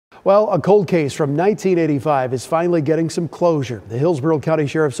Well, a cold case from 1985 is finally getting some closure. The Hillsborough County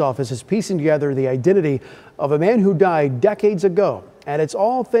Sheriff's Office is piecing together the identity of a man who died decades ago. And it's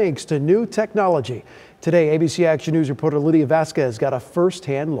all thanks to new technology. Today, ABC Action News reporter Lydia Vasquez got a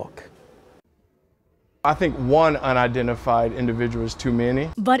first-hand look. I think one unidentified individual is too many.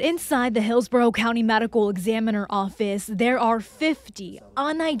 But inside the Hillsborough County Medical Examiner office, there are 50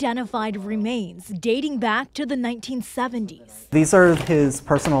 unidentified remains dating back to the 1970s. These are his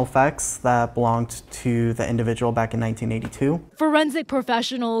personal effects that belonged to the individual back in 1982. Forensic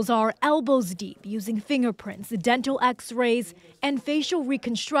professionals are elbows deep using fingerprints, dental x-rays, and facial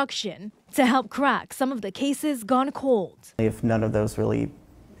reconstruction to help crack some of the cases gone cold. If none of those really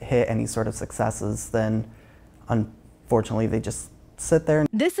hit any sort of successes, then unfortunately they just sit there.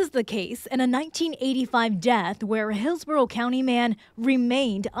 This is the case in a 1985 death where a Hillsborough County man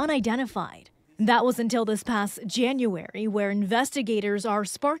remained unidentified. That was until this past January, where investigators are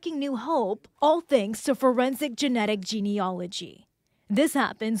sparking new hope, all thanks to forensic genetic genealogy. This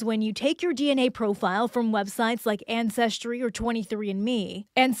happens when you take your DNA profile from websites like Ancestry or 23andMe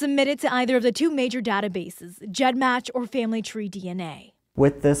and submit it to either of the two major databases, GEDmatch or Family Tree DNA.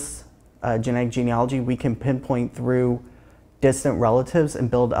 With this genetic genealogy, we can pinpoint through distant relatives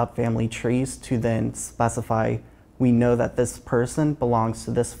and build up family trees to then specify we know that this person belongs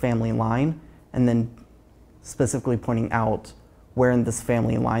to this family line, and then specifically pointing out where in this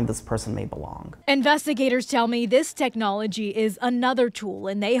family line this person may belong. Investigators tell me this technology is another tool,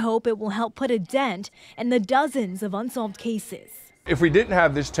 and they hope it will help put a dent in the dozens of unsolved cases. If we didn't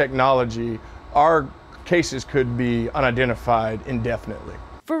have this technology, our cases could be unidentified indefinitely.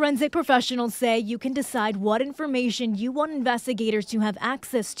 Forensic professionals say you can decide what information you want investigators to have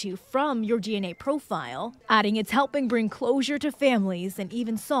access to from your DNA profile, adding it's helping bring closure to families and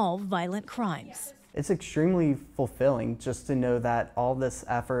even solve violent crimes. It's extremely fulfilling just to know that all this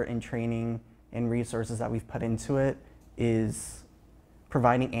effort and training and resources that we've put into it is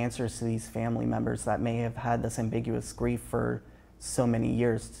providing answers to these family members that may have had this ambiguous grief for so many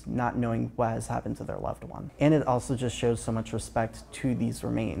years, not knowing what has happened to their loved one. And it also just shows so much respect to these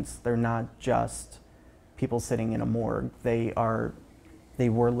remains. They're not just people sitting in a morgue. They were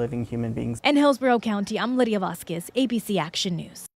living human beings. In Hillsborough County, I'm Lydia Vasquez, ABC Action News.